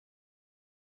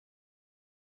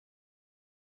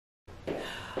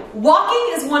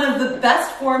Walking is one of the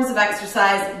best forms of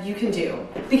exercise you can do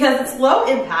because it's low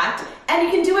impact and you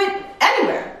can do it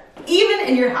anywhere, even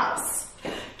in your house.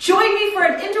 Join me for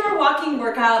an indoor walking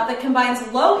workout that combines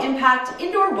low impact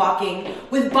indoor walking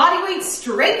with bodyweight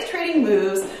strength training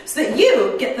moves so that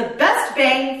you get the best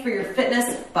bang for your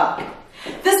fitness buck.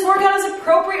 This workout is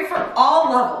appropriate for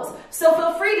all levels, so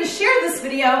feel free to share this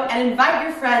video and invite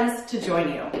your friends to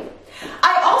join you.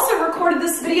 I also recorded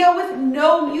this video with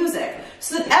no music,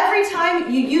 so that every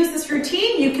time you use this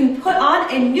routine, you can put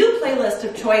on a new playlist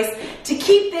of choice to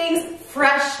keep things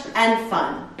fresh and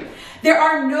fun. There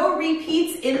are no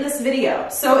repeats in this video,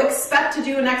 so expect to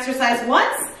do an exercise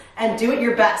once and do it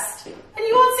your best, and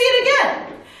you won't see it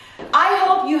again. I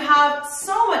hope you have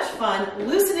so much fun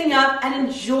loosening up and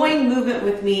enjoying movement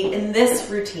with me in this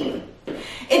routine.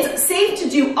 It's safe to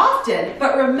do often,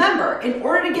 but remember, in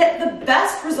order to get the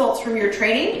best results from your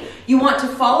training, you want to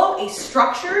follow a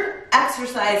structured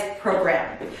exercise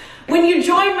program. When you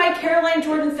join my Caroline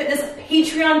Jordan Fitness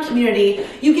Patreon community,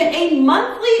 you get a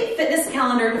monthly fitness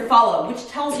calendar to follow, which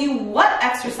tells you what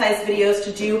exercise videos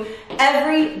to do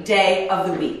every day of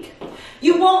the week.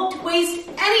 You won't waste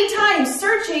any time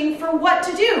searching for what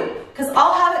to do because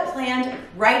I'll have it planned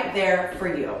right there for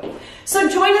you. So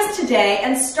join us today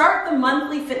and start the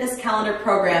monthly fitness calendar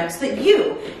program so that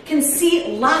you can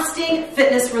see lasting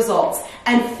fitness results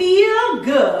and feel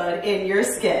good in your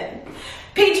skin.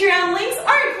 Patreon links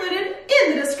are included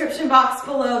in the description box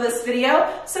below this video,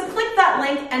 so click that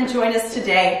link and join us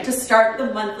today to start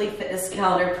the monthly fitness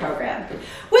calendar program.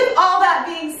 With all that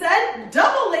being said,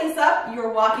 double lace up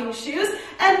your walking shoes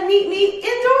and meet me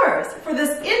indoors for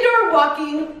this indoor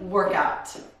walking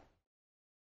workout.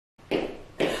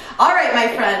 All right,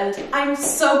 my friend, I'm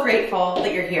so grateful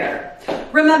that you're here.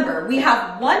 Remember, we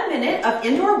have 1 minute of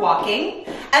indoor walking,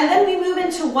 and then we move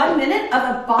into 1 minute of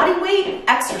a bodyweight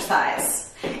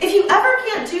exercise. If you ever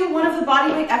can't do one of the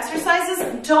bodyweight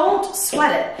exercises, don't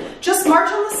sweat it. Just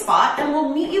march on the spot and we'll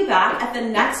meet you back at the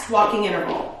next walking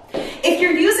interval. If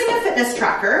you're using a fitness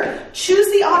tracker, choose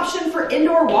the option for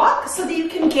indoor walk so that you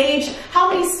can gauge how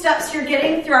many steps you're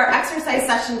getting through our exercise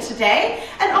session today,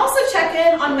 and also check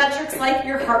in on metrics like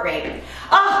your heart rate.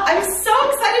 I'm so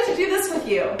excited to do this with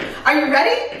you. Are you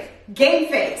ready?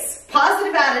 Game face,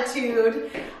 positive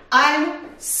attitude. I'm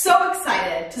so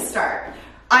excited to start.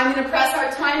 I'm gonna press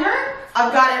our timer.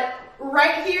 I've got it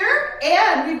right here,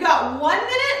 and we've got 1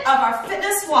 minute of our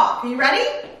fitness walk. Are you ready?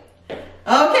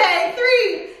 Okay,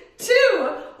 3, 2,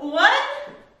 1,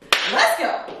 let's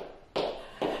go.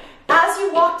 As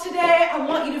you walk today, I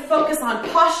want you to focus on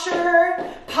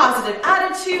posture, positive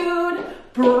attitude,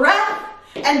 breath,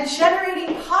 and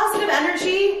generating positive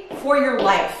energy for your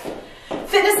life.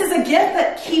 Fitness is a gift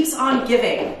that keeps on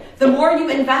giving. The more you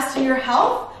invest in your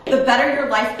health, the better your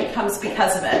life becomes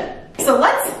because of it. So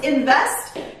let's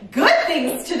invest good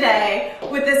things today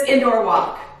with this indoor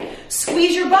walk.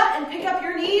 Squeeze your butt and pick up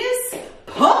your knees.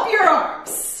 Pump your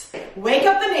arms. Wake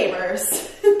up the neighbors.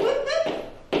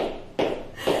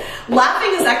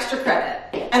 Laughing is extra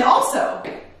credit, and also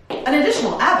an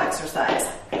additional ab exercise.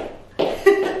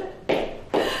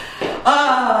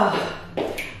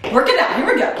 Work it out, here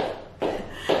we go.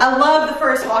 I love the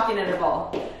first walking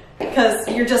interval because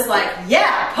you're just like,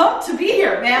 yeah, pumped to be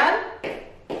here, man.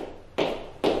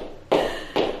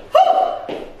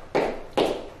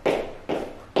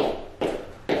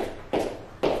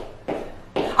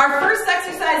 Our first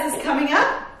exercise is coming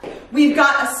up. We've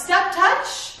got a step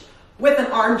touch with an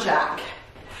arm jack.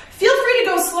 Feel free to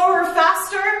go slower or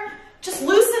faster. Just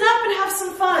loosen up and have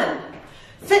some fun.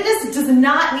 Fitness does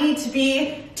not need to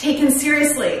be taken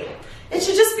seriously. It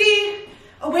should just be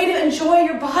a way to enjoy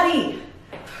your body.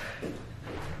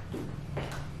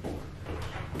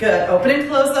 Good, open and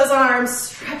close those arms.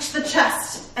 Stretch the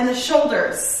chest and the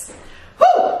shoulders.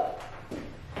 Woo!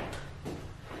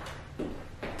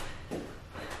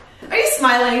 Are you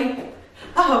smiling?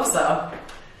 I hope so.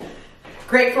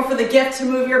 Grateful for the gift to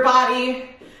move your body,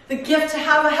 the gift to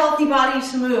have a healthy body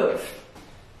to move.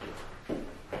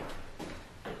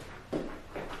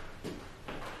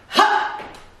 Ha!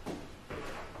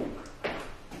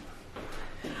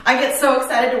 I get so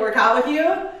excited to work out with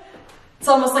you. It's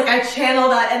almost like I channel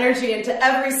that energy into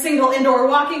every single indoor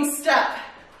walking step.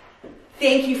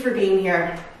 Thank you for being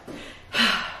here.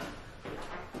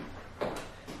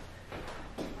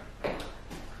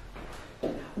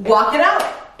 Walk it out.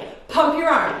 Pump your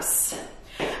arms.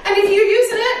 And if you're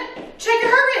using it, check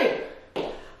your heart rate.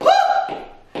 Woo!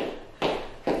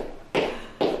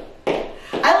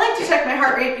 I like to check my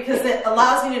heart rate because it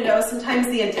allows me to know sometimes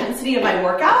the intensity of my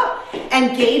workout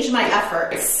and gauge my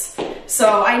efforts.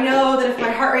 So I know that if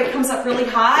my heart rate comes up really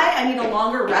high, I need a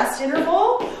longer rest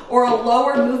interval or a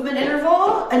lower movement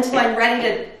interval until I'm ready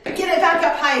to get it back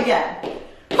up high again.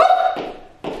 Woo!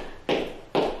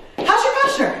 How's your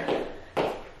posture?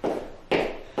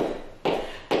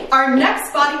 Our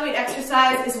next bodyweight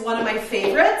exercise is one of my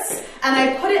favorites, and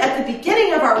I put it at the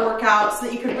beginning of our workout so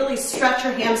that you could really stretch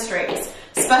your hamstrings,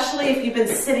 especially if you've been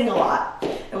sitting a lot.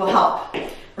 It will help.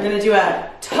 We're gonna do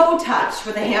a toe touch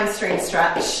with a hamstring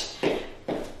stretch.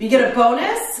 You get a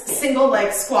bonus single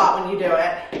leg squat when you do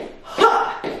it.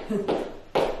 Huh.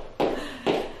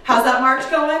 How's that march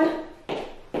going?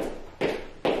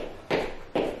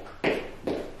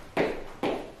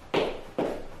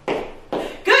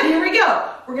 Good, here we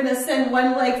go. We're gonna send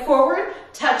one leg forward,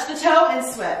 touch the toe and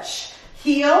switch.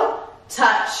 Heel,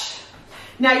 touch.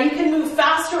 Now you can move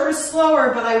faster or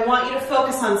slower, but I want you to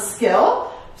focus on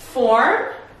skill,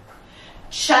 form.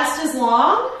 Chest is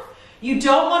long. You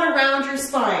don't want to round your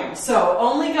spine, so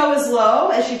only go as low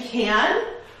as you can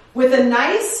with a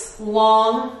nice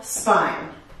long spine.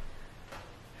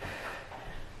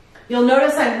 You'll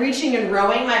notice I'm reaching and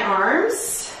rowing my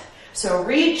arms. So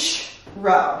reach,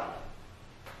 row.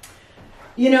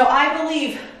 You know, I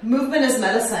believe movement is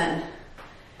medicine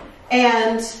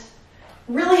and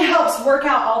really helps work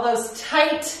out all those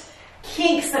tight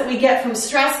kinks that we get from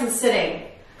stress and sitting.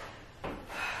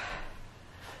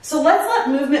 So let's let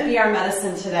movement be our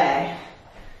medicine today.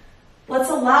 Let's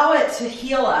allow it to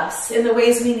heal us in the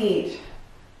ways we need.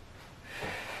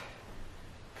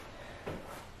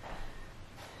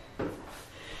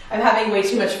 I'm having way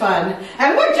too much fun,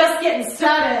 and we're just getting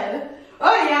started.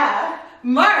 Oh yeah,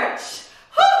 march.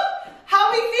 Whew. How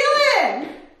are we feeling?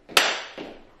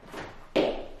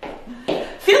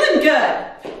 Feeling good.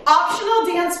 Optional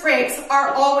dance breaks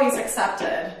are always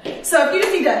accepted. So if you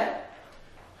just need to,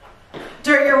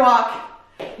 during your walk,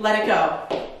 let it go.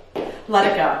 Let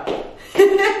it go.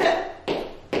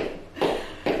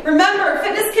 Remember,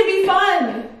 fitness can be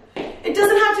fun. It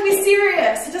doesn't have to be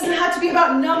serious. It doesn't have to be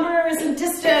about numbers and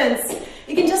distance.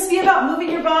 It can just be about moving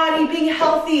your body, being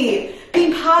healthy,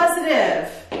 being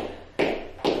positive.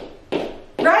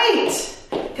 Right?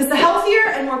 Because the healthier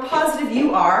and more positive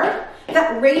you are,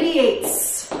 that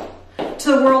radiates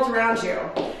to the world around you.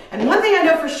 And one thing I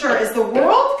know for sure is the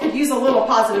world could use a little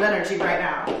positive energy right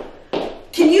now.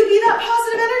 Can you be that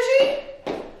positive energy?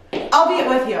 I'll be it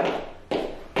with you.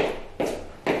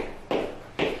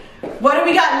 What do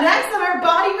we got next on our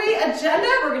body weight agenda?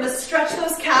 We're gonna stretch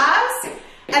those calves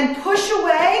and push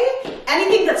away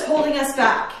anything that's holding us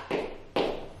back.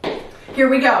 Here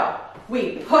we go.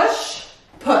 We push,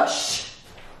 push.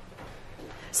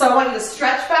 So I want you to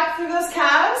stretch back through those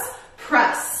calves,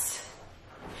 press.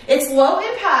 It's low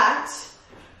impact,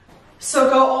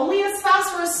 so go only as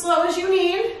fast or as slow as you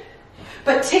need,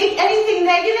 but take anything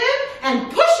negative and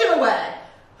push it away.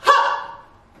 Ha!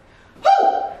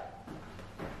 Woo!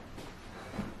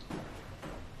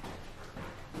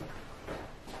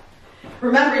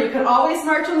 Remember, you can always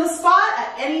march on the spot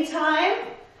at any time.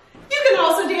 You can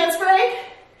also dance break.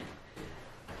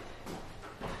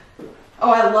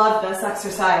 Oh, I love this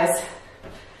exercise.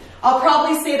 I'll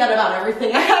probably say that about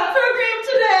everything I have programmed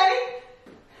today.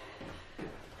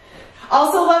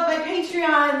 Also love my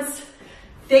Patreons.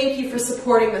 Thank you for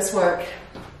supporting this work.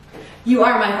 You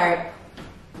are my heart.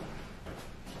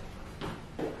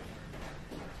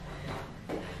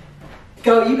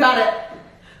 Go, you got it.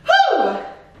 Woo!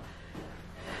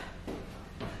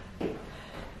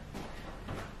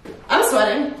 I'm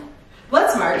sweating.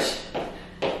 Let's march.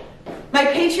 My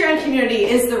Patreon community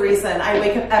is the reason I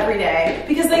wake up every day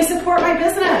because they support my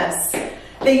business.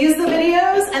 They use the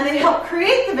videos and they help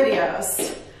create the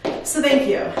videos. So thank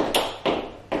you.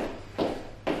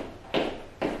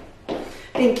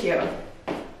 Thank you.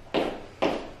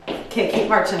 Okay, keep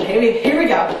marching. Here we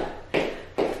go.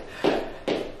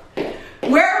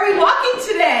 Where are we walking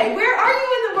today? Where are you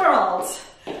in the world?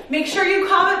 Make sure you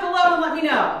comment below and let me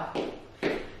know.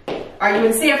 Are you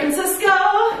in San Francisco?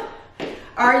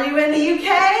 Are you in the UK?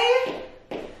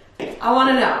 I want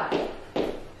to know.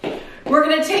 We're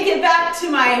going to take it back to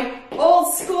my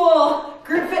old school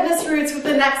group fitness roots with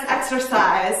the next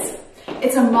exercise.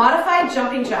 It's a modified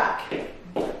jumping jack.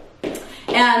 And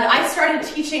I started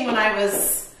teaching when I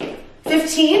was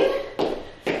 15.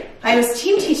 I was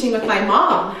team teaching with my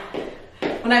mom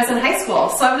when I was in high school.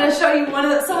 So I'm going to show you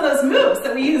some of those moves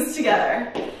that we used together.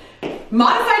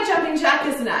 Modified jumping jack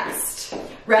is next.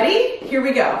 Ready? Here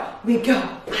we go. We go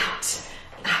out,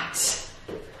 out.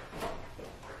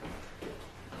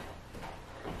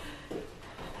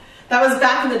 That was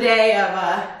back in the day of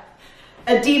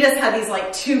Adidas had these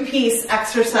like two-piece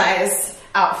exercise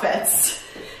outfits.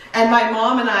 And my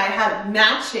mom and I had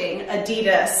matching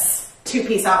Adidas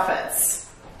two-piece outfits.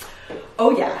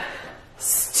 Oh yeah,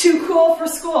 it's too cool for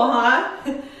school, huh?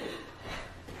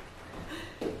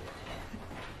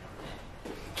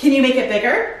 Can you make it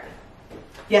bigger?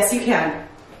 Yes, you can.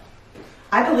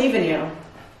 I believe in you.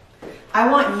 I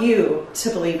want you to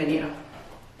believe in you.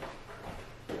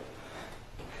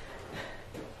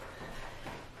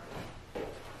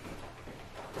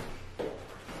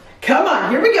 Come on,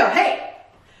 here we go. Hey,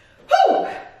 whoo!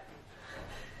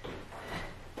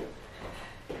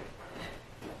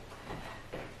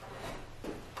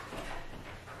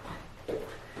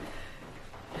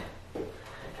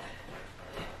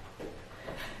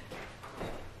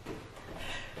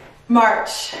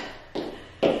 March.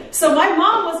 So my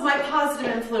mom was my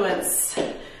positive influence.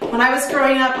 When I was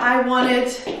growing up, I wanted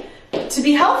to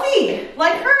be healthy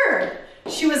like her.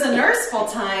 She was a nurse full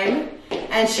time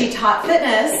and she taught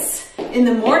fitness in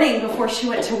the morning before she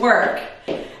went to work.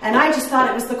 And I just thought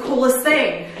it was the coolest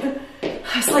thing.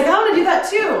 I was like, I want to do that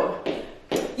too.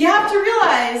 You have to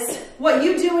realize what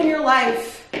you do in your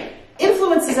life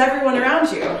influences everyone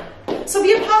around you. So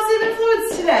be a positive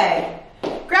influence today.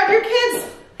 Grab your kids.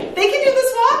 They can do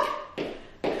this walk.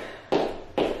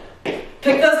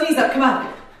 Pick those knees up, come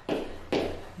on.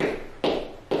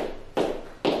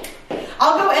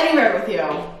 I'll go anywhere with you.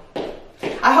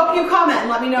 I hope you comment and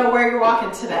let me know where you're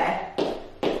walking today.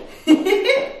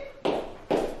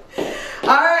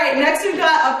 All right, next we've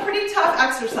got a pretty tough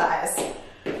exercise.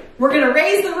 We're gonna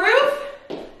raise the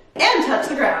roof and touch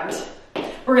the ground.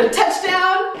 We're gonna touch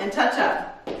down and touch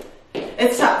up.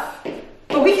 It's tough,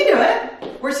 but we can do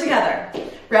it. We're together.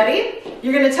 Ready?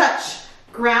 You're gonna touch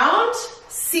ground,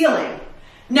 ceiling.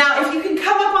 Now, if you can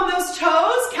come up on those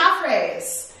toes, calf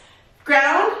raise.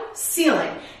 Ground,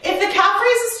 ceiling. If the calf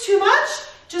raise is too much,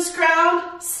 just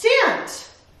ground, stand.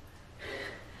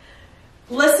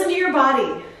 Listen to your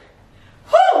body.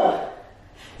 Whew!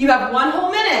 You have 1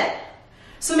 whole minute.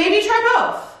 So maybe try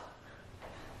both.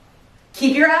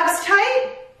 Keep your abs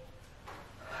tight.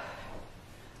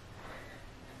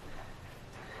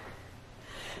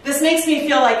 This makes me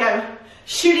feel like I'm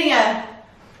shooting a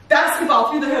basketball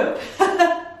through the hoop.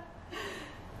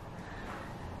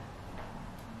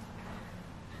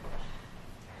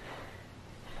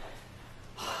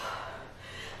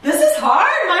 This is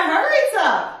hard, my heart rate's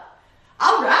up.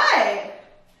 All right.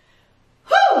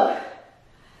 Whew.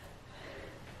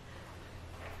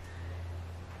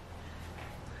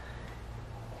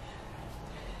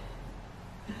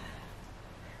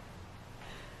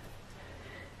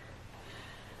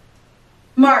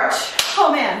 March.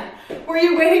 Oh man, were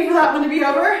you waiting for that one to be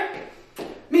over?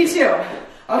 Me too.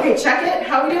 Okay, check it.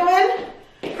 How we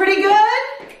doing? Pretty good?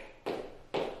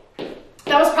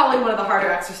 That was probably one of the harder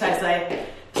exercises I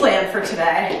planned for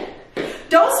today.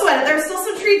 Don't sweat it. There's still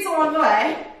some treats along the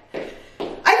way.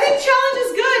 I think challenge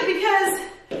is good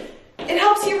because it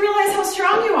helps you realize how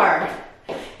strong you are.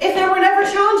 If there were never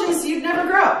challenges, you'd never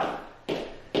grow.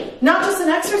 Not just in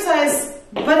exercise,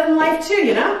 but in life too,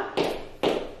 you know?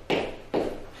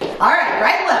 All right,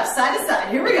 right, left, side to side.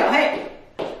 Here we go, hey.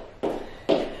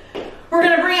 We're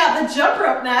gonna bring out the jump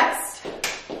rope next.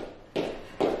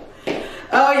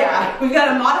 Oh yeah, we've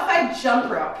got a modified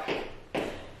jump rope.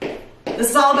 This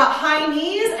is all about high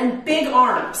knees and big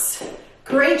arms.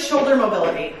 Great shoulder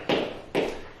mobility.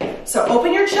 So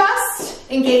open your chest,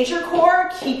 engage your core,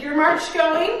 keep your march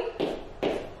going.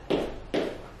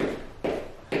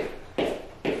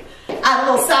 Add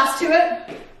a little sass to it.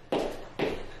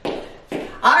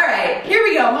 All right, here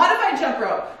we go, modified jump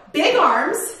rope. Big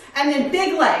arms and then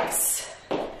big legs.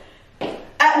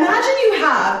 Imagine you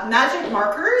have magic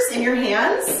markers in your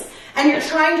hands and you're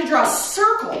trying to draw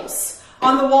circles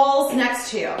on the walls next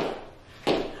to you.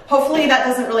 Hopefully that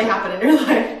doesn't really happen in your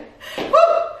life.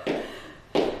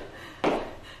 Woo!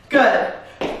 Good.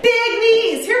 Big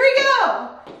knees, here we go.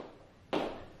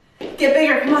 Get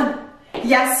bigger, come on.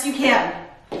 Yes, you can.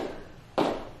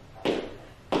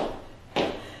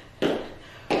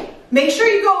 Make sure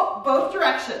you go both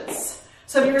directions.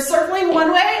 So if you're circling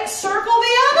one way, circle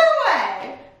the other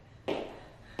way.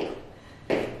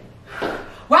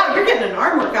 Wow, you're getting an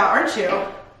arm workout, aren't you?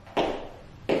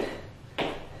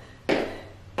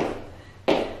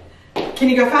 Can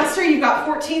you go faster? You've got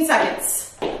 14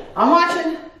 seconds. I'm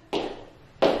watching.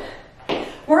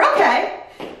 We're okay.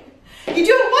 You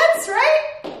do it once, right?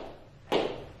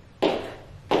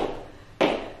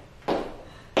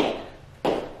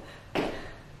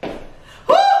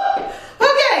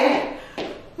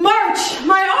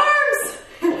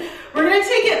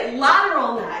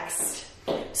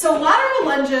 So lateral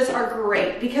lunges are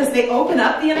great because they open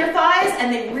up the inner thighs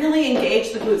and they really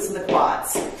engage the glutes and the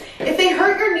quads. If they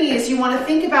hurt your knees, you want to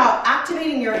think about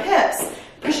activating your hips,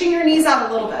 pushing your knees out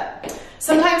a little bit.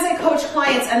 Sometimes I coach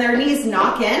clients and their knees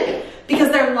knock in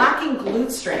because they're lacking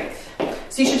glute strength.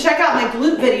 So you should check out my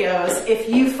glute videos if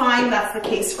you find that's the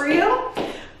case for you.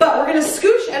 But we're gonna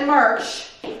scooch and march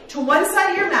to one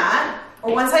side of your mat,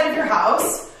 or one side of your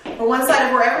house, or one side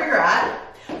of wherever you're at.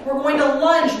 We're going to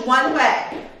lunge one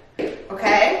way,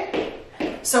 okay?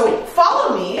 So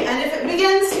follow me, and if it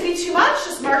begins to be too much,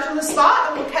 just march on the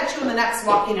spot and we'll catch you in the next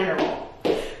walking interval.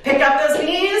 Pick up those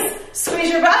knees,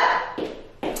 squeeze your butt,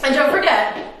 and don't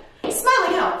forget,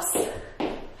 smiling helps.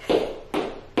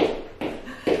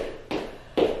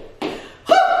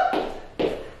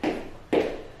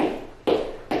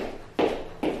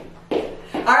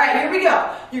 All right, here we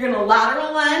go. You're gonna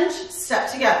lateral lunge, step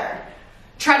together.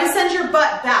 Try to send your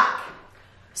butt back.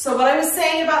 So what I was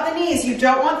saying about the knees, you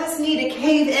don't want this knee to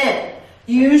cave in.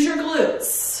 Use your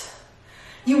glutes.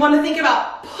 You wanna think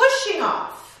about pushing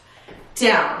off,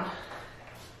 down.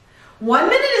 1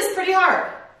 minute is pretty hard.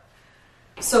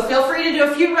 So feel free to do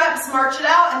a few reps, march it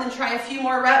out, and then try a few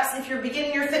more reps if you're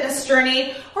beginning your fitness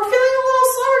journey or feeling a little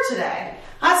slower today.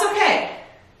 That's okay.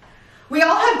 We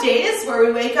all have days where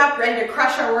we wake up ready to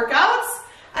crush our workouts,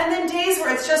 and then days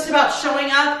where it's just about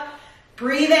showing up,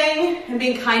 breathing, and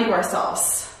being kind to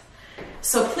ourselves.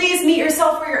 So please meet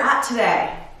yourself where you're at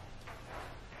today.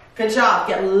 Good job.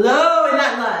 Get low in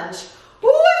that lunge. Ooh,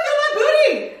 I feel my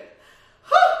booty.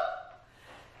 Whew.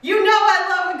 You know I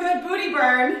love a good booty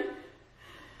burn.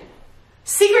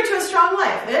 Secret to a strong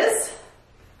life is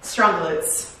strong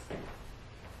glutes.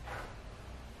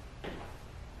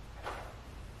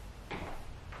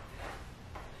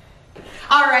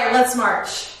 All right, let's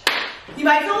march. You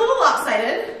might feel a little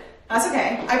lopsided. That's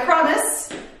okay. I promise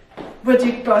we'll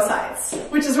do both sides,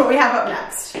 which is what we have up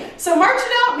next. So march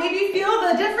it out. Maybe feel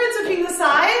the difference between the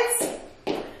sides.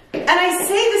 And I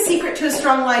say the secret to a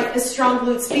strong life is strong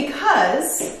glutes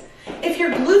because if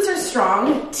your glutes are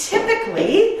strong,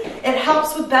 typically it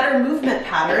helps with better movement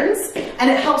patterns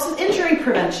and it helps with injury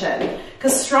prevention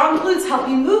because strong glutes help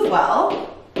you move well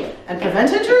and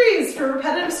prevent injuries for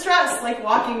repetitive stress like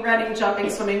walking, running, jumping,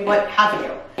 swimming, what have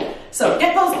you. So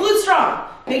get those glutes strong.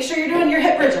 Make sure you're doing your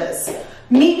hip bridges.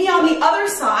 Meet me on the other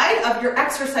side of your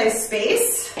exercise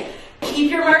space.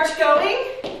 Keep your march going.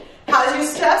 How's your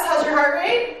steps? How's your heart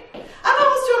rate? I'm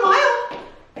almost to a mile.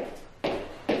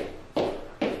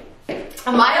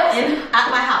 A mile in at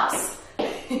my house. A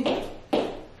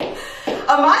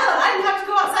mile and I didn't have to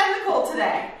go outside in the cold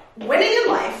today. Winning in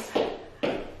life.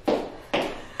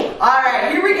 All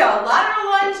right, here we go. Lateral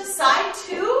lunge, side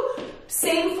two,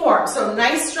 same form. So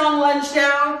nice strong lunge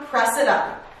down, press it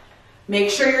up.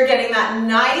 Make sure you're getting that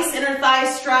nice inner thigh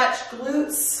stretch,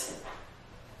 glutes.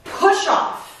 Push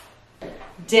off,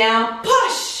 down,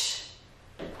 push.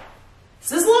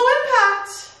 This is low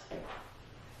impact.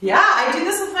 Yeah, I do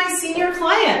this with my senior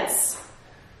clients.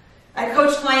 I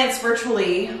coach clients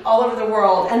virtually all over the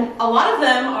world, and a lot of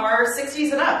them are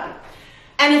 60s and up.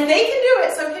 And if they can do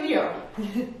it, so can you.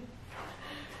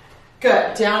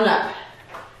 Good, down and up.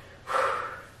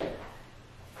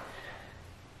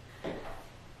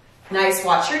 Nice,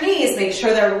 watch your knees. Make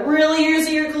sure they're really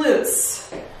using your glutes.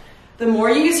 The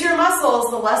more you use your muscles,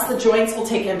 the less the joints will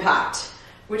take impact,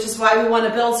 which is why we want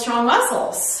to build strong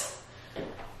muscles,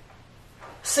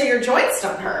 so your joints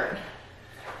don't hurt.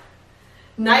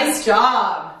 Nice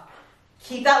job.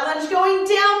 Keep that lunge going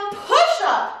down, push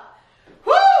up.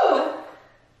 Woo!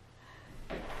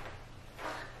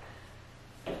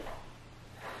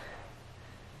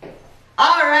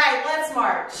 All right, let's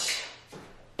march.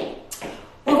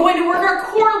 We're going to work our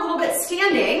core a little bit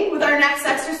standing with our next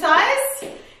exercise.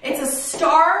 It's a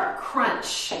star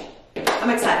crunch. I'm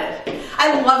excited.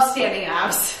 I love standing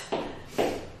abs.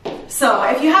 So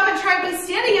if you haven't tried my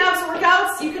standing abs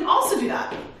workouts, you can also do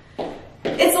that.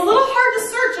 It's a little hard to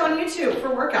search on YouTube for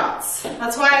workouts.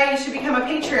 That's why you should become a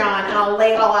Patreon and I'll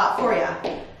lay it all out for you.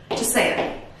 Just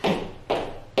saying.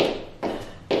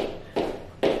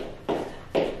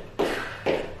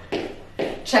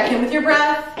 Check in with your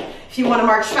breath. If you want to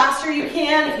march faster, you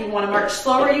can. If you want to march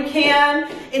slower, you can.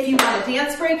 If you want a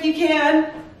dance break, you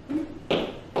can.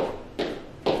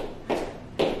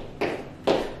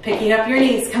 Picking up your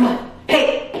knees, come on.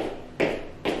 Hey.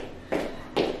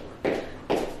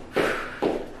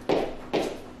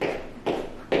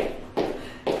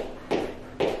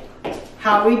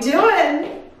 How are we doing?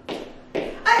 I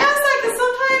ask that because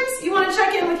sometimes you want to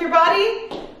check in with your body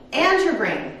and your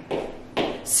brain.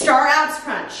 Star abs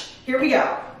crunch. Here we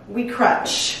go. We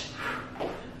crunch.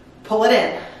 Pull it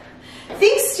in.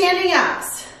 Think standing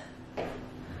abs.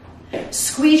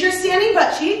 Squeeze your standing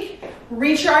butt cheek.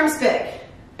 Reach your arms big.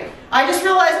 I just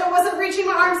realized I wasn't reaching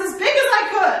my arms as big as I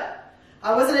could.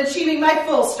 I wasn't achieving my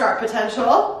full start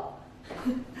potential.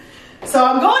 So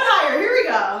I'm going higher, here we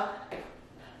go.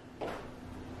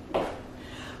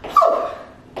 Whew.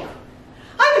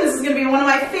 I think this is gonna be one of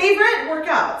my favorite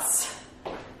workouts.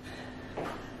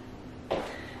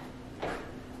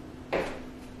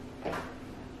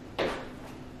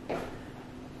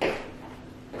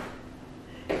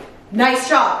 Nice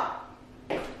job.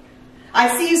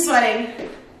 I see you sweating.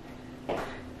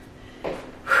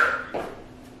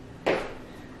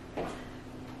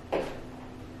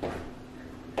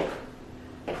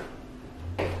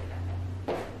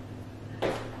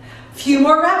 Few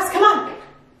more reps, come on.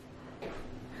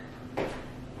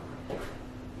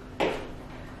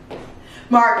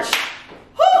 March.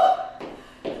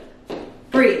 Whew.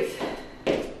 Breathe.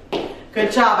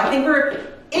 Good job. I think we're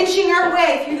inching our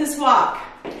way through this walk.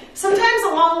 Sometimes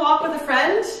a long walk with a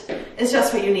friend is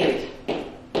just what you need.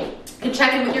 You can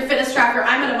check in with your fitness tracker.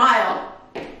 I'm at a mile.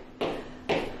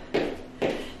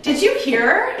 Did you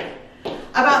hear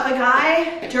about the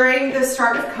guy during the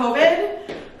start of COVID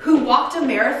who walked a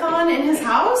marathon in his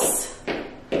house?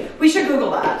 We should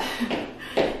Google that.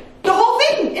 The whole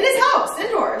thing in his house,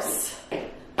 indoors.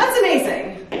 That's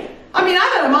amazing. I mean,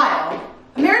 I'm at a mile.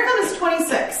 A marathon is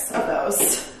 26 of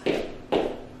those. I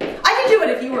can do it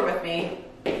if you were with me.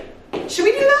 Should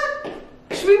we do that?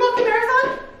 Should we walk a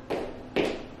marathon?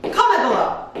 Comment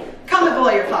below. Comment below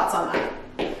your thoughts on that.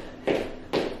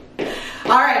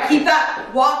 All right, keep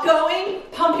that walk going.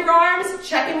 Pump your arms.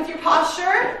 Check in with your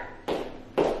posture.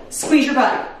 Squeeze your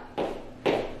butt.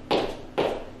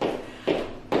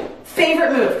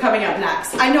 Favorite move coming up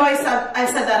next. I know I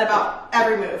said that about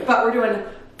every move, but we're doing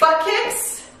butt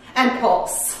kicks and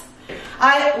pulse.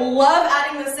 I love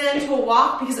adding this into a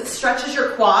walk because it stretches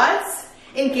your quads,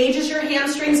 engages your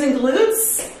hamstrings and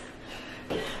glutes.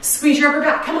 Squeeze your upper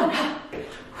back, come on.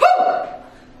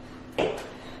 Woo!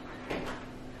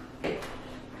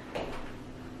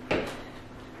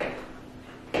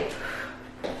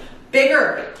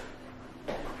 Bigger.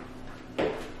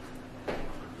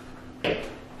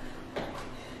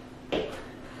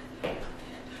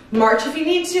 March if you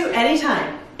need to,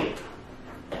 anytime.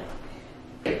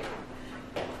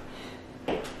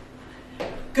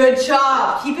 Good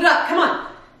job, keep it up, come on.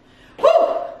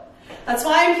 Woo! That's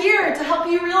why I'm here, to help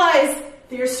you realize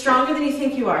that you're stronger than you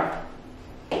think you are.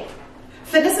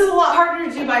 Fitness is a lot harder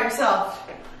to do by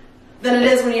yourself than it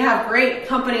is when you have great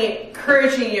company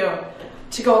encouraging you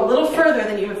to go a little further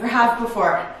than you ever have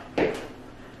before.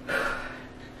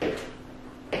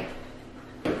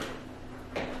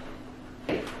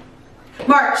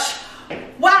 March.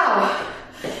 Wow,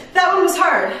 that one was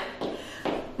hard.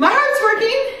 My heart's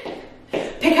working.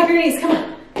 Pick up your knees, come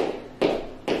on.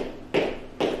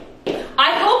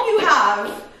 I hope you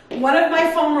have one of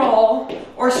my foam roll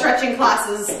or stretching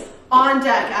classes on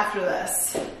deck after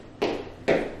this.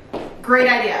 Great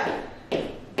idea.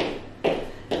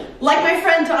 Like my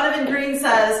friend Donovan Green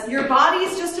says, your body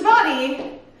is just a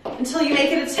body until you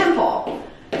make it a temple.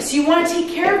 So you want to take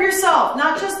care of yourself,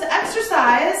 not just the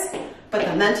exercise, but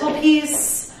the mental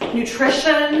piece,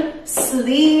 nutrition,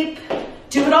 sleep,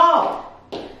 do it all.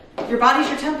 Your body's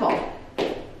your temple.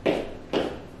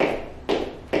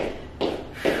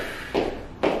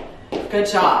 Good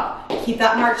job. Keep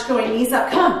that march going, knees up,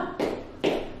 come on.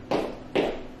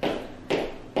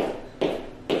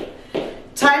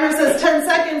 Timer says 10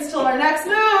 seconds till our next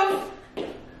move.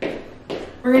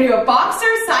 We're gonna do a boxer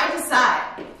side to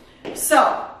side.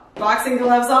 So, boxing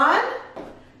gloves on.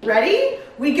 Ready?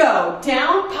 We go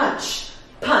down, punch,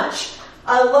 punch.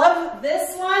 I love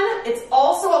this one. It's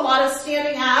also a lot of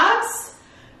standing abs.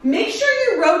 Make sure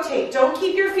you rotate. Don't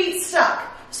keep your feet stuck.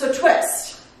 So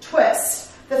twist,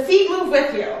 twist. The feet move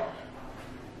with you.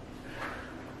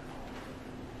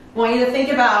 I want you to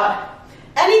think about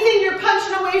anything you're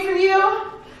punching away from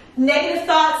you. Negative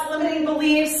thoughts, limiting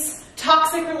beliefs,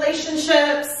 toxic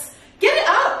relationships. Get it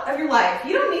out of your life.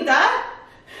 You don't need that.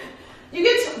 You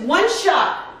get one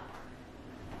shot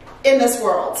in this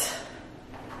world.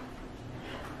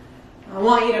 I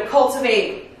want you to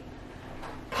cultivate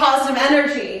positive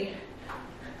energy,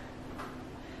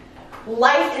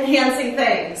 life-enhancing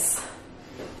things,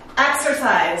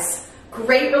 exercise,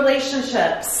 great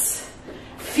relationships,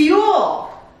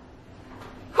 fuel.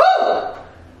 Whew!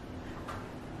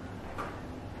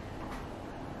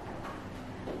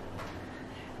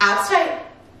 Abs tight.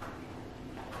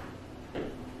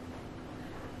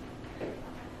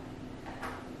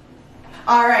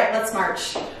 All right, let's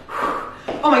march.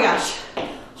 Oh my gosh.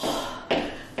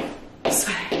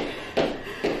 Sweating.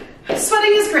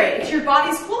 Sweating is great. It's your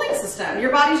body's cooling system.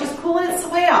 Your body's just cooling its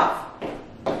way off.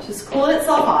 Just cooling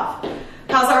itself off.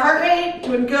 How's our heart rate?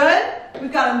 Doing good?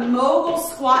 We've got a mogul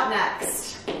squat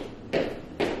next.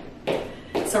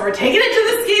 So we're taking it to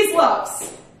the ski slopes.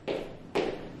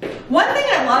 One thing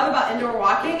I love about indoor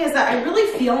walking is that I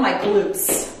really feel my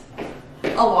glutes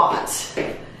a lot.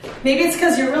 Maybe it's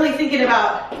because you're really thinking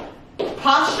about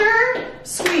posture.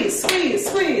 Squeeze, squeeze,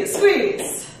 squeeze,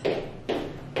 squeeze.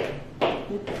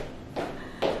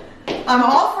 I'm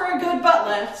all for a good butt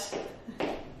lift.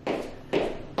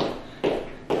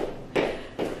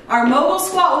 Our mogul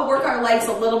squat will work our legs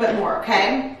a little bit more,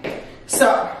 okay?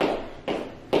 So,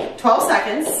 12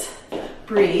 seconds,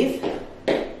 breathe.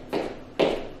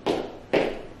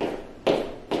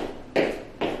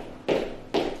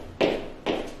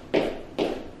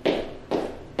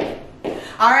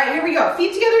 All right, here we go.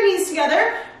 Feet together, knees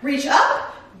together. Reach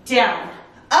up, down,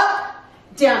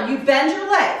 down. You bend your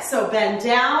legs, so bend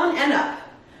down and up.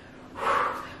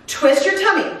 Twist your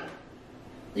tummy.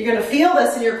 You're gonna feel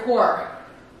this in your core.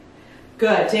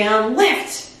 Good, down,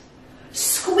 lift.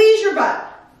 Squeeze your butt.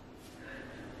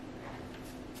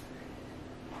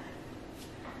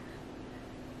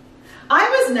 I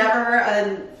was never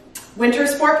a winter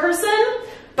sport person,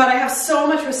 but I have so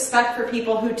much respect for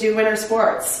people who do winter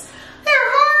sports. They're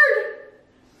hard.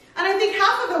 And I think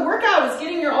half of the workout is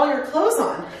getting all your clothes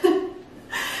on to do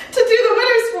the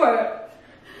winter sport.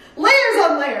 Layers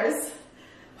on layers.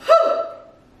 Whew.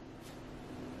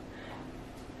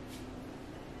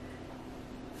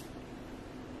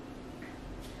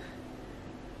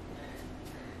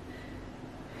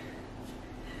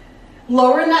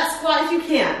 Lower in that squat if you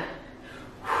can.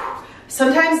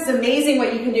 Sometimes it's amazing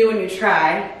what you can do when you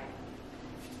try.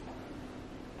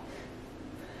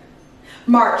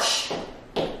 March.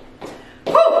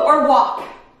 Woo, or walk.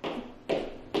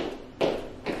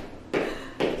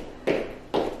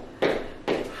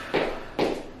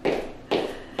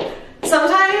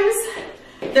 Sometimes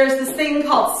there's this thing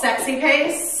called sexy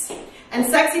pace. And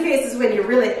sexy pace is when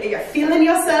you're feeling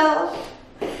yourself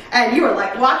and you are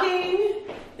like walking.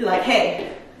 You're like,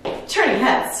 hey, turning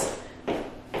heads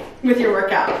with your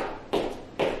workout.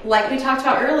 Like we talked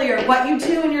about earlier, what you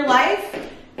do in your life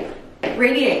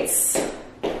radiates.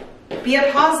 Be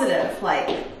a positive, like.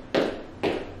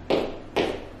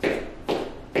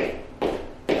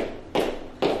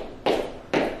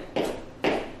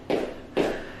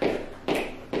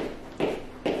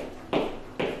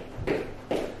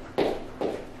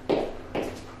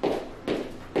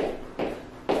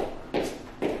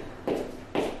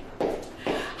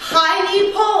 High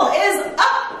knee pull is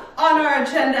up on our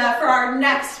agenda for our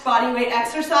next body weight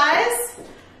exercise.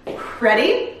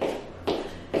 Ready?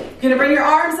 Gonna bring your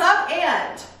arms up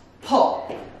and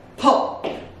pull, pull.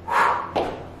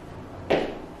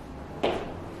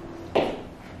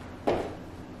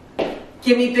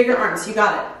 Give me bigger arms, you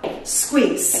got it.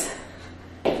 Squeeze.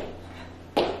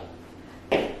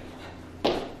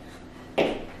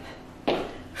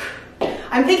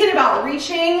 I'm thinking about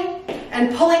reaching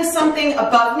and pulling something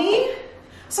above me.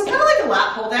 So kind of like a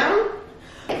lat pull down.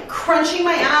 Crunching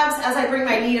my abs as I bring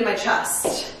my knee to my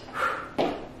chest.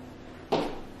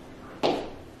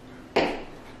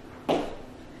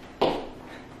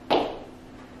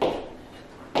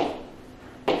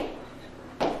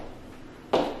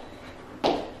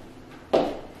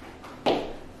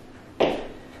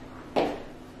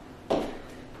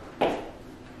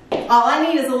 All I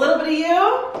need is a little bit of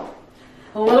you,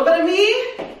 a little bit of me,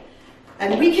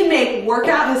 and we can make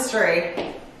workout history.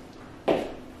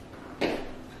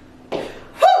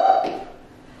 Woo!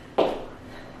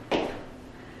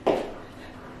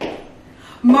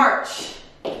 March,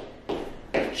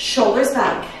 shoulders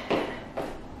back.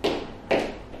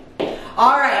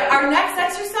 All right, our next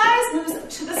exercise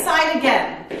moves to the side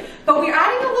again, but we're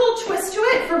adding a little twist to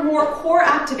it for more core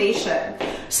activation.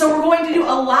 So we're going to do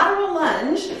a lateral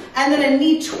lunge and then a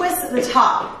knee twist at the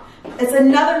top. It's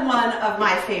another one of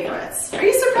my favorites. Are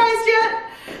you surprised yet?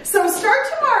 So start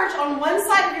to march on one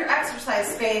side of your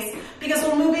exercise space because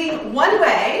we're moving one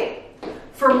way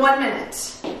for 1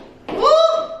 minute. Woo!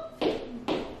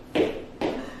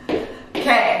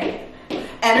 Okay,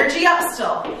 energy up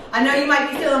still. I know you might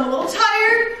be feeling a little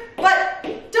tired, but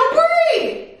don't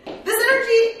worry. This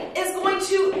energy is going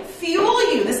to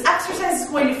fuel you. This exercise is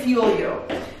going to fuel you.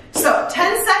 So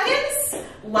 10 seconds,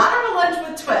 lateral lunge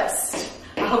with twist.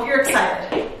 I hope you're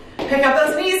excited. Pick up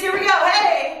those knees, here we go,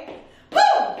 hey!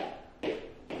 Woo!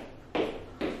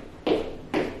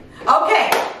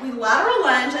 Okay, we lateral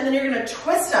lunge and then you're gonna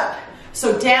twist up.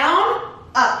 So down,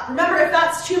 up. Remember, if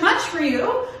that's too much for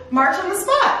you, march on the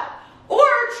spot. Or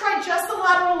try just the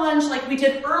lateral lunge like we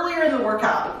did earlier in the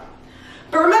workout.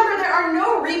 But remember, there are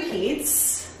no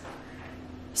repeats.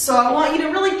 So I want you to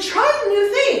really try new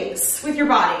things with your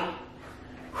body.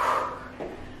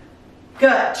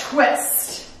 Good,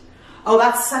 twist. Oh,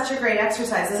 that's such a great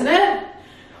exercise, isn't it?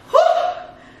 Whew.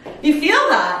 You feel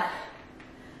that?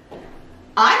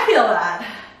 I feel that.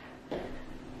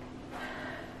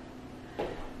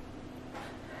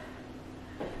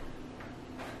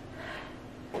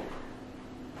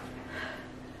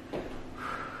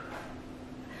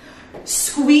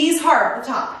 Squeeze hard at the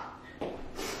top.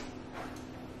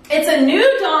 It's a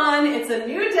new dawn, it's a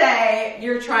new day,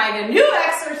 you're trying a new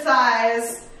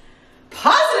exercise,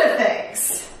 positive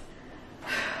things.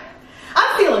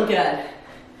 I'm feeling good.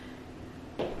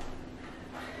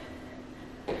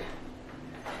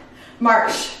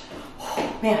 March.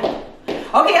 Oh, man.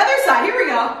 Okay, other side, here we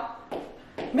go.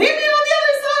 Maybe on the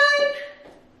other side.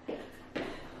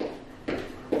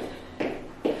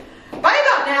 By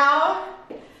about now,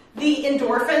 the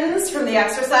endorphins from the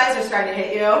exercise are starting to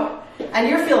hit you. And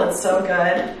you're feeling so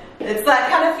good. It's that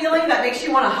kind of feeling that makes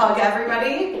you want to hug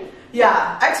everybody.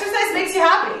 Yeah, exercise makes you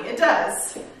happy. It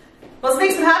does. Let's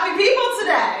make some happy people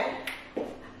today.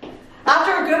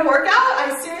 After a good workout,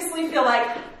 I seriously feel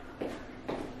like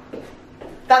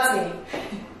that's me.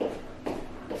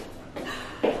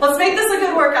 Let's make this a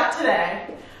good workout today.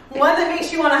 One that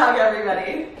makes you want to hug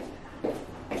everybody.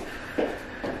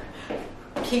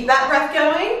 Keep that breath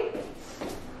going.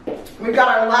 We've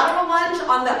got our lateral lunge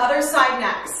on the other side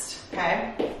next,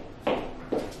 okay?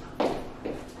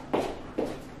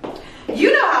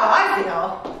 You know how I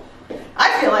feel.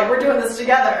 I feel like we're doing this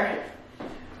together.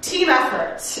 Team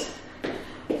effort.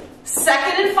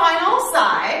 Second and final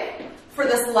side for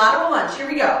this lateral lunge. Here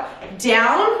we go.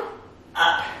 Down,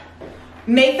 up.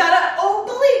 Make that an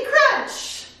oblique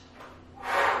crunch.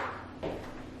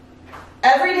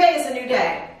 Every day is a new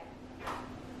day.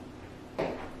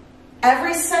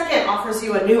 Every second offers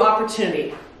you a new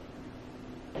opportunity.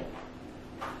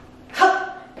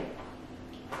 Huh.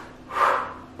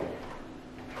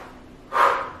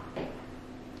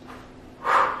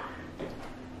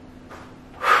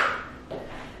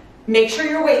 Make sure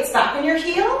your weight's back on your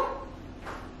heel.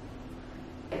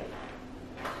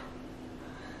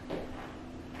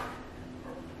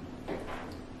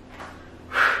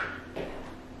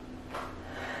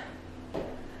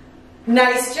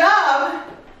 Nice job.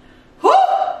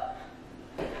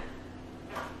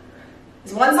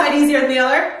 Is one side easier than the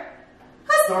other?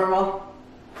 That's normal.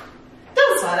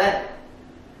 Don't sweat it.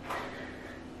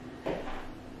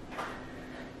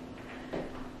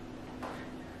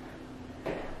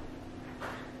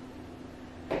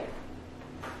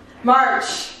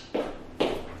 March. Add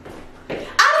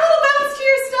a little bounce to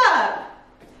your step.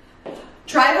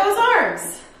 Try those arms.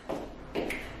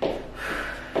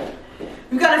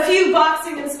 We've got a few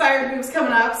boxing inspired moves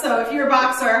coming up, so if you're a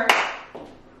boxer,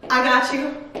 I got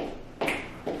you.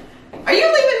 Are you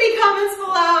leaving me comments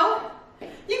below?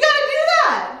 You gotta do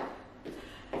that.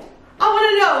 I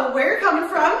wanna know where you're coming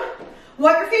from,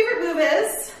 what your favorite move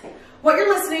is, what you're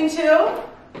listening to.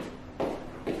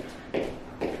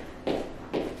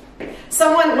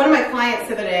 One of my clients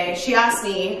the other day, she asked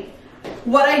me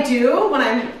what I do when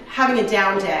I'm having a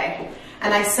down day.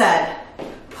 And I said,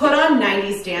 put on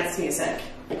 90s dance music.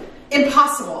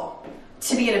 Impossible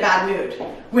to be in a bad mood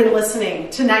when listening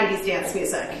to 90s dance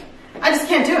music. I just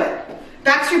can't do it.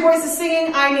 Backstreet Boys is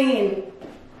singing, I mean,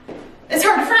 it's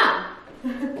hard to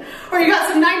frown. Or you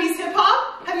got some 90s hip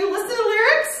hop? Have you listened to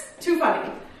lyrics? Too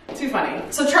funny, too funny.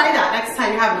 So try that next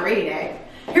time you're having a rainy day.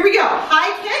 Here we go,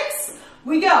 high kicks,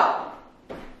 we go.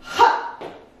 Huh.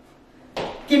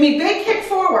 Give me big kick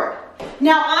forward.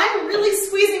 Now I'm really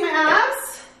squeezing my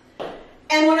abs.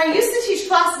 And when I used to teach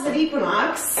classes at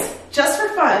Equinox, just for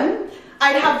fun,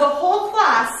 I'd have the whole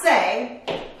class say,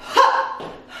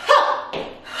 ha, ha,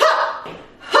 ha,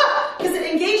 ha, because it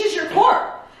engages your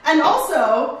core. And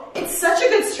also, it's such a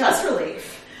good stress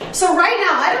relief. So right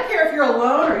now, I don't care if you're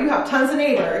alone or you have tons of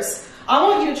neighbors, I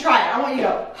want you to try it. I want you to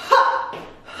go, ha,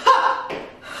 ha,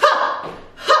 ha,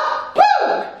 ha,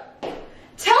 woo!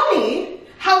 Tell me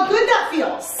how good that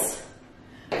feels,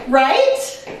 right?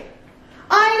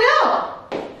 I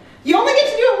know. You only get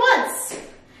to do it once.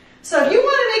 So if you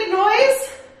want to make noise,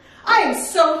 I am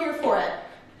so here for it.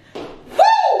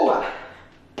 Woo!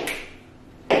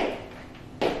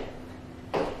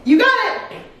 You got it.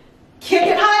 Kick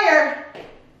it higher.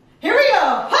 Here we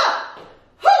go. Ha!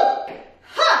 Hoo!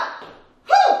 Ha!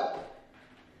 Hoo!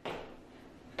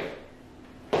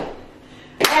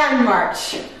 And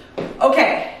march.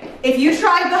 Okay, if you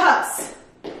tried the hus,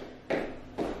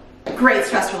 great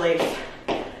stress relief.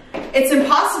 It's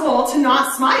impossible to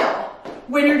not smile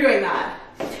when you're doing that.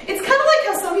 It's kind of like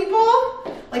how some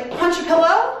people like punch a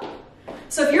pillow.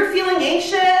 So if you're feeling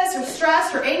anxious or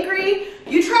stressed or angry,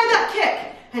 you try that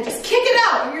kick and just kick it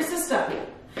out of your system.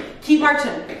 Keep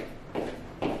marching.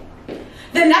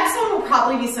 The next one will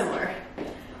probably be similar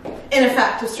in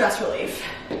effect of stress relief.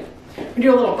 We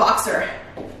do a little boxer.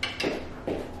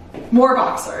 More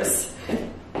boxers.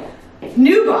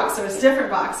 New boxers,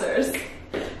 different boxers.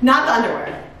 Not the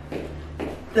underwear.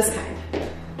 This kind.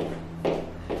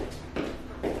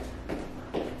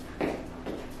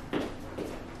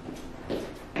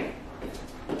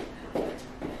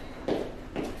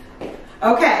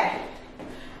 Okay,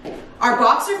 our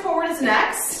boxer forward is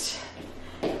next,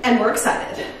 and we're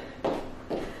excited.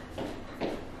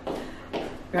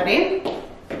 Ready?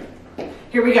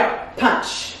 Here we go,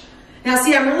 punch. Now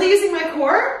see, I'm really using my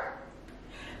core.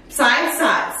 Side,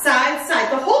 side, side,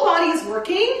 side. The whole body is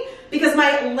working because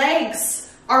my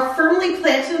legs are firmly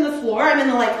planted in the floor. I'm in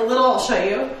a little, I'll show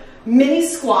you, mini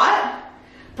squat,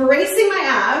 bracing my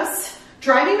abs,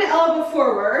 driving my elbow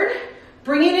forward,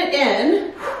 bringing it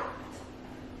in.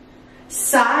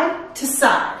 Side to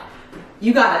side.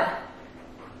 You got it.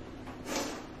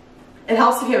 It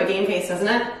helps if you have a game face, doesn't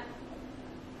it?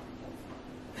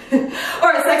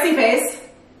 Or a sexy face.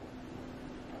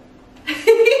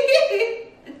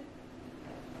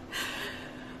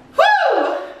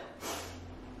 Woo!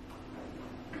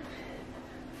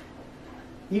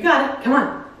 You got it. Come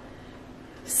on.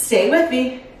 Stay with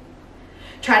me.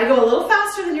 Try to go a little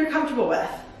faster than you're comfortable with.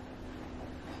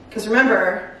 Because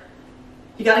remember,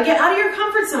 you gotta get out of your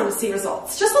comfort zone to see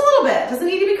results. Just a little bit, doesn't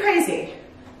need to be crazy.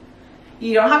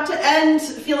 You don't have to end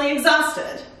feeling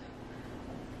exhausted.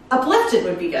 Uplifted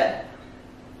would be good.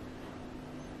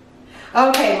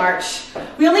 Okay, march.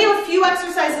 We only have a few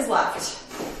exercises left.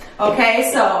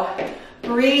 Okay, so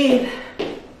breathe.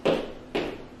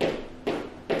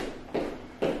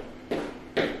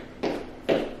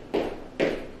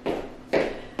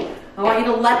 I want you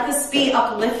to let this be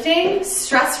uplifting,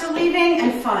 stress relieving,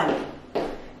 and fun.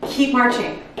 Keep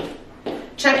marching.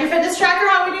 Check your fitness tracker,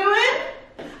 how we doing?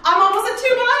 I'm almost at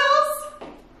 2 miles.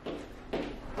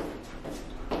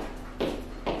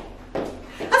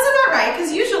 That's about right,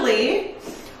 because usually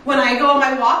when I go on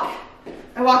my walk,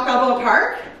 I walk Balboa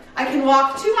Park, I can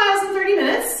walk 2 miles in 30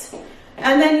 minutes,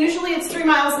 and then usually it's 3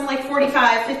 miles in like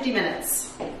 45, 50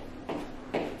 minutes.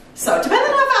 So depending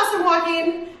on how fast I'm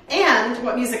walking and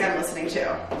what music I'm listening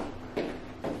to.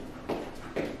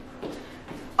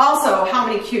 Also, how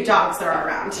many cute dogs there are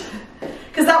around,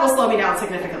 because that will slow me down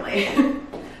significantly.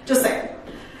 Just saying.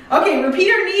 Okay,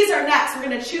 repeater knees are next. We're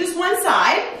gonna choose one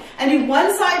side and do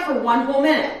one side for 1 whole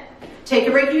minute. Take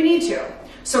a break if you need to.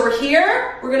 So we're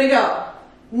here, we're gonna go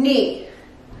knee.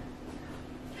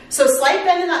 So slight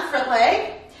bend in that front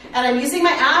leg, and I'm using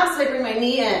my abs as I bring my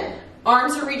knee in.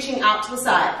 Arms are reaching out to the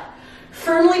side.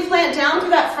 Firmly plant down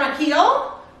through that front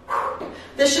heel.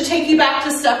 This should take you back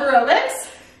to step aerobics.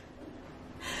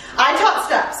 I taught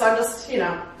steps, so I'm just,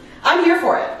 I'm here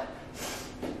for it.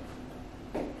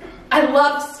 I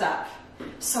loved step.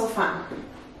 So fun.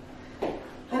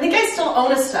 I think I still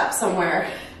own a step somewhere.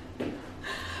 Ooh,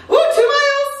 2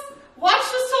 miles! Watch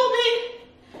just told me.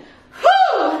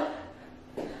 Whew!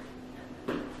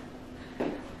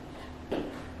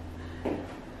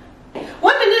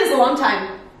 One minute is a long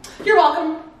time. You're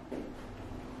welcome.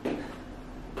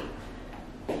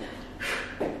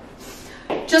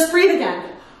 Just breathe again.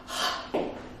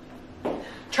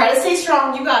 Try to stay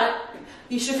strong, you got it.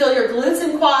 You should feel your glutes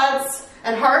and quads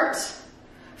and heart.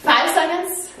 5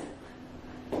 seconds.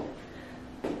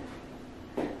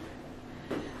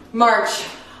 March.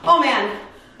 Oh man,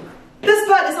 this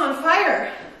butt is on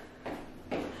fire.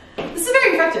 This is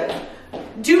very effective.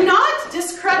 Do not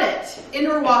discredit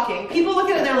indoor walking. People look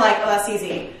at it and they're like, oh, that's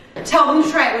easy. Tell them to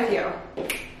try it with you.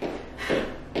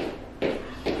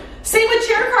 Same with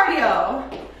chair cardio.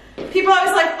 People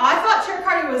always like, I thought chair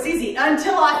cardio was easy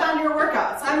until I found your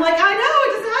workouts. I'm like, I know,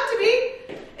 it doesn't have to be.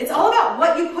 It's all about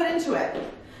what you put into it.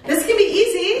 This can be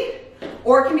easy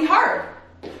or it can be hard.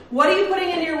 What are you putting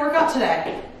into your workout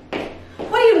today?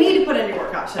 What do you need to put into your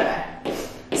workout today?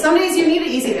 Some days you need an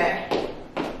easy day.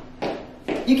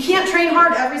 You can't train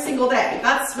hard every single day.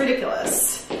 That's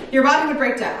ridiculous. Your body would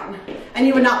break down and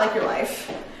you would not like your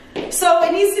life. So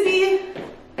it needs to be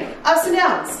ups and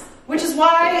downs, which is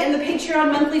why in the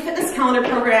Patreon monthly fitness calendar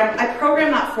program, I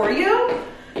program that for you.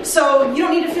 So you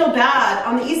don't need to feel bad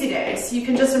on the easy days. You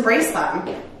can just embrace them.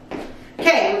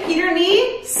 Okay, repeat your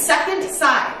knee, second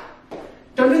side.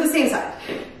 Don't do the same side.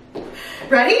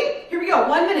 Ready? Here we go,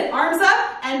 1 minute. Arms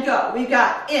up and go. We've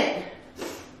got in.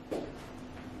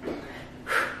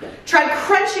 Try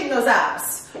crunching those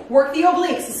abs. Work the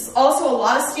obliques. This is also a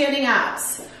lot of standing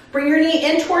abs. Bring your knee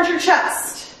in towards your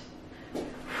chest.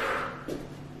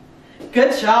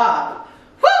 Good job.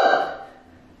 Woo!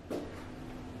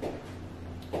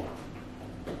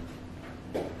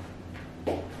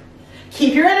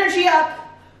 Keep your energy up,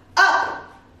 up,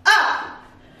 up.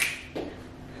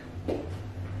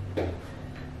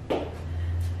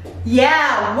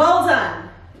 Yeah, well done.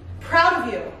 Proud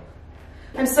of you.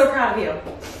 I'm so proud of you.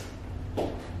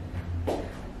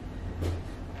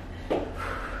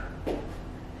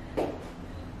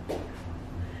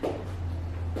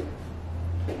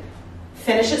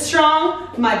 Finish it strong.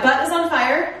 My butt is on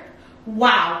fire.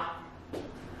 Wow.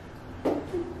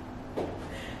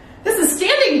 This is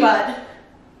standing butt.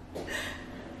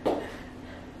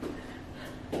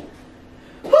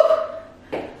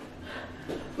 Whew.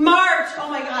 March. Oh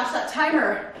my gosh, that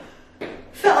timer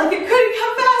felt like it couldn't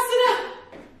come fast enough.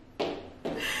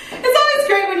 It's always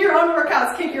great when your own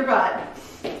workouts kick your butt.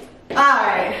 All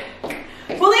right.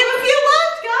 Well, we have a few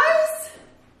left, guys.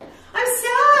 I'm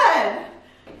sad.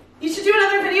 You should do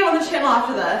another video on the channel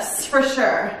after this, for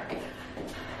sure.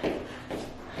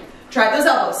 Drive those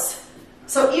elbows.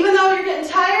 So even though you're getting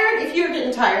tired, if you're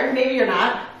getting tired, maybe you're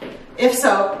not. If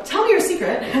so, tell me your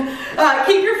secret.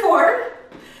 Keep your form.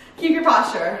 Keep your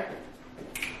posture.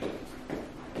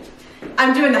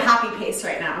 I'm doing the happy pace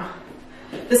right now.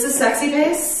 This is sexy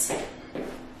pace.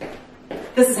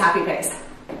 This is happy pace.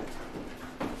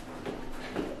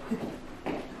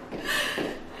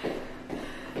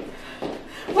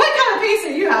 What kind of pace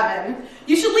are you having?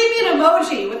 You should leave me an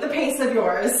emoji with the pace of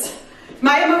yours.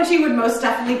 My emoji would most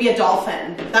definitely be a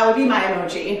dolphin. That would be my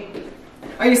emoji.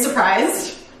 Are you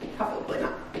surprised? Probably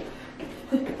not.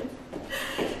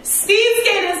 Speed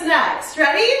skate is next.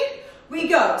 Ready? We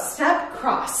go. Step,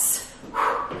 cross.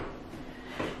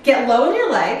 Get low in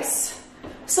your legs.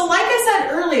 So like I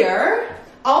said earlier,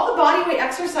 all the body weight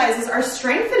exercises are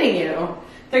strengthening you.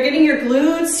 They're getting your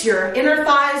glutes, your inner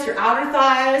thighs, your outer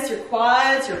thighs, your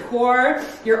quads, your core,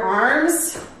 your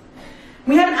arms.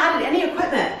 We haven't added any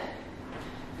equipment.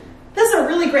 This is a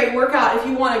really great workout if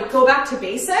you want to go back to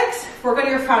basics, work on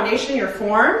your foundation, your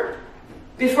form,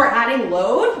 before adding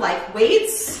load, like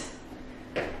weights.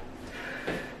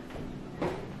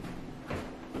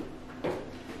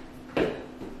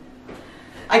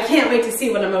 I can't wait to see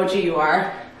what emoji you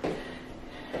are.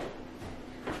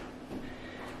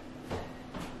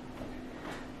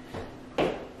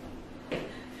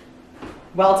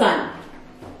 Well done.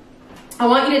 I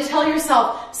want you to tell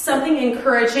yourself something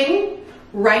encouraging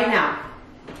right now.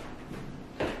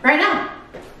 Right now.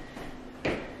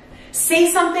 Say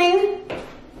something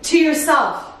to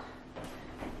yourself.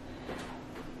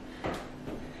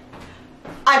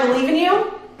 I believe in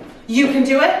you. You can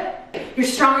do it. You're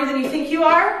stronger than you think you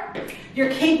are.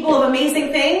 You're capable of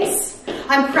amazing things.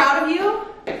 I'm proud of you.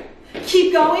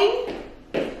 Keep going.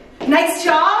 Nice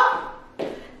job.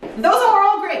 Those are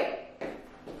all great.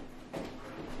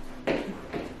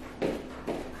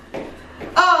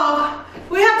 Oh,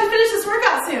 we have to finish this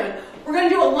workout soon. We're going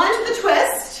to do a lunge with a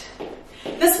twist.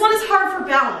 This one is hard for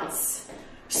balance.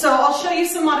 So I'll show you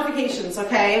some modifications,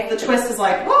 okay? If the twist is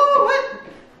like, whoa,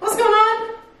 what's going on?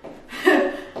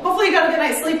 Hopefully you got a good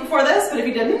night's sleep before this, but if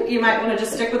you didn't, you might want to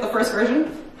just stick with the first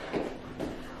version.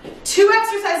 2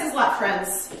 exercises left,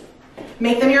 friends.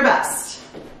 Make them your best.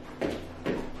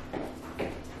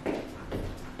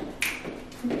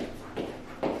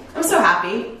 I'm so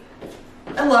happy.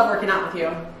 I love working out with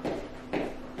you.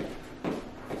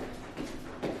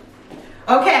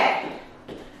 Okay,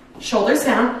 shoulders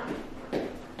down.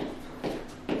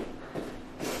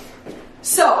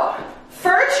 So,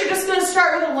 first you're just going to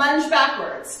start with a lunge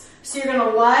backwards. So you're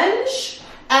going to lunge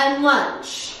and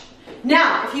lunge.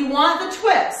 Now, if you want the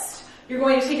twist, you're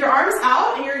going to take your arms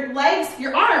out and your legs,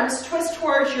 your arms twist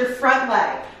towards your front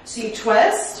leg. So you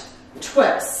twist,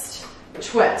 twist,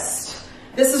 twist.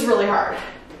 This is really hard.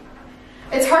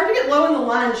 It's hard to get low in the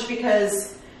lunge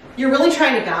because you're really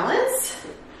trying to balance.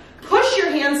 Push your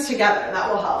hands together, that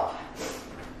will help.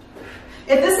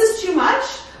 If this is too much,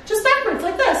 just backwards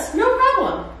like this, no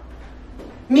problem.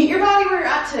 Meet your body where you're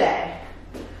at today.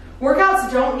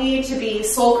 Workouts don't need to be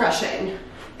soul crushing.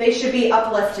 They should be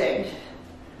uplifting.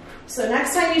 So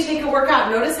next time you take a workout,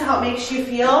 notice how it makes you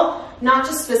feel, not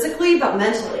just physically, but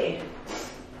mentally.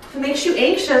 If it makes you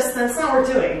anxious, then it's not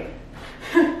worth doing.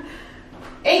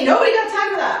 Ain't nobody got time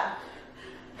for that.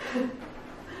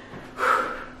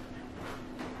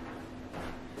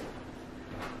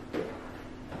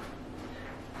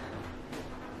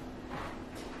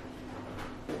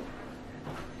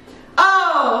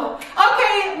 Oh,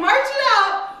 okay, march it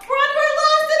out. We're on to our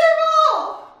last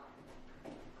interval.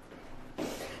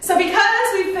 So because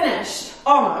we finished,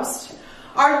 almost,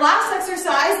 our last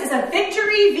exercise is a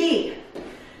victory V.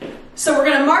 So we're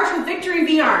gonna march with victory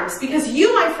V arms because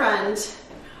you, my friend,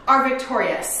 are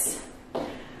victorious.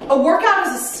 A workout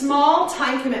is a small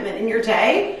time commitment in your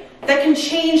day that can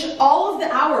change all of the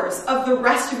hours of the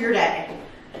rest of your day.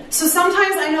 So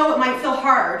sometimes I know it might feel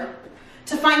hard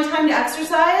to find time to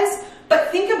exercise,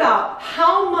 but think about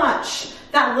how much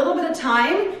that little bit of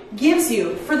time gives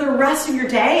you for the rest of your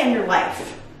day and your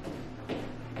life.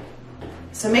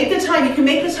 So make the time. You can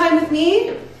make the time with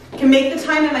me. You can make the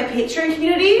time in my Patreon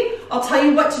community. I'll tell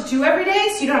you what to do every day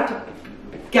so you don't have to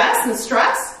guess and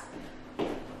stress.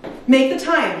 Make the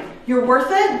time. You're worth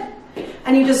it,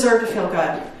 and you deserve to feel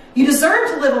good. You deserve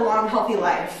to live a long, healthy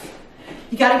life.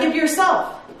 You got to give to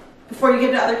yourself before you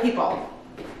give to other people.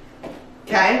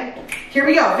 Okay? Here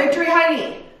we go. Victory high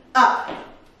knee. Up.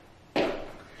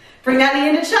 Bring that knee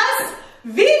into chest.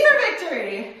 V for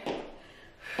victory.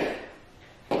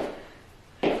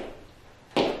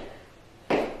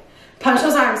 Punch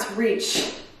those arms.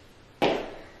 Reach.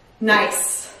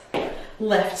 Nice.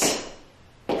 Lift.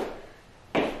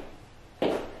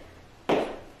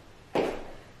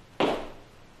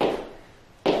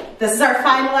 This is our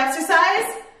final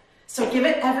exercise, so give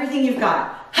it everything you've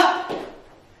got. Hup.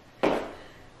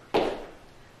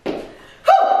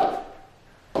 Whoo.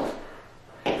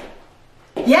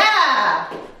 Yeah.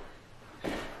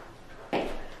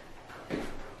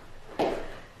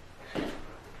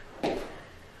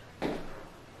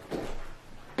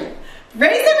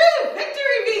 Raise the roof,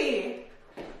 victory V.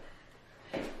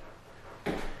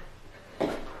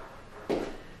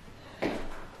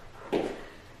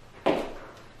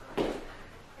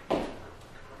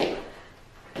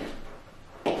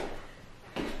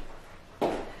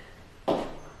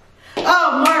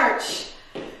 Oh, march.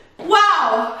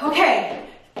 Wow, okay.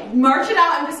 March it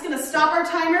out. I'm just gonna stop our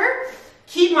timer.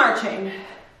 Keep marching.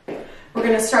 We're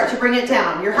gonna start to bring it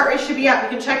down. Your heart rate should be up. You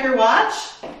can check your watch.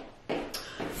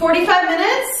 45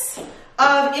 minutes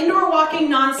of indoor walking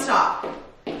nonstop.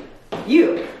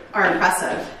 You are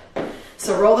impressive.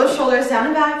 So roll those shoulders down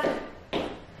and back.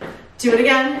 Do it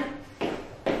again.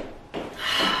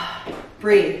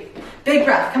 Breathe. Big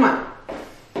breath, come on.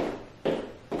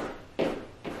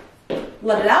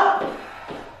 Let it out.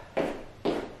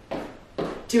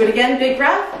 Do it again, big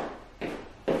breath.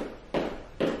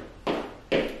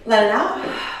 Let it out.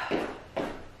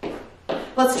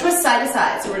 Let's twist side to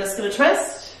side. So we're just gonna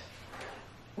twist.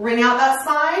 Wring out that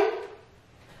spine.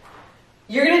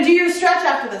 You're gonna do your stretch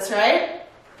after this, right?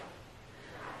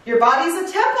 Your body's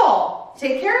a temple.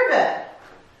 Take care of it.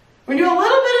 We're gonna do a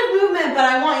little bit of movement, but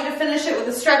I want you to finish it with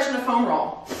a stretch and a foam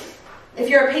roll. If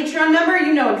you're a Patreon member,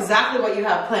 you know exactly what you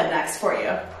have planned next for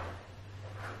you.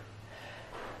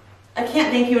 I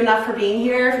can't thank you enough for being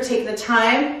here, for taking the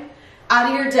time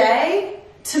out of your day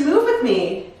to move with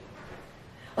me.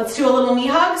 Let's do a little knee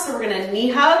hug. So we're gonna knee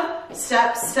hug,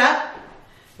 step, step,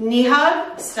 knee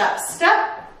hug, step,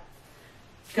 step.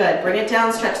 Good, bring it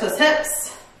down, stretch those hips.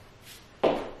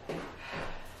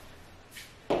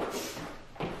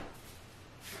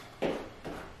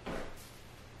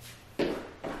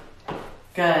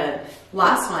 Good,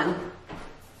 last one.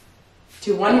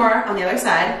 Do one more on the other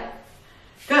side.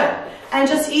 Good, and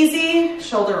just easy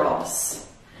shoulder rolls.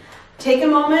 Take a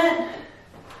moment,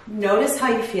 notice how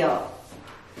you feel.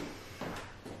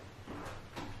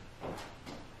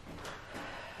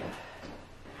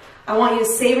 I want you to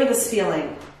savor this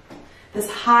feeling, this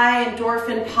high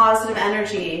endorphin positive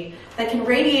energy that can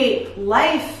radiate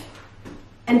life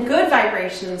and good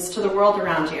vibrations to the world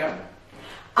around you.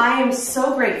 I am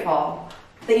so grateful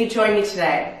that you joined me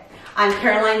today. I'm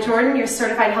Caroline Jordan, your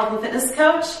certified health and fitness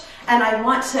coach, and I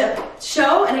want to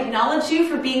show and acknowledge you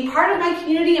for being part of my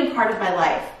community and part of my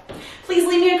life. Please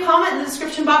leave me a comment in the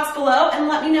description box below and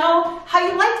let me know how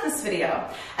you liked this video.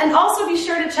 And also be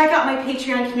sure to check out my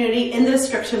Patreon community in the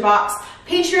description box,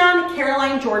 Patreon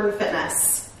Caroline Jordan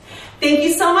Fitness. Thank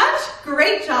you so much.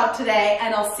 Great job today,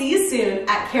 and I'll see you soon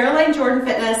at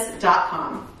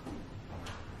carolinejordanfitness.com.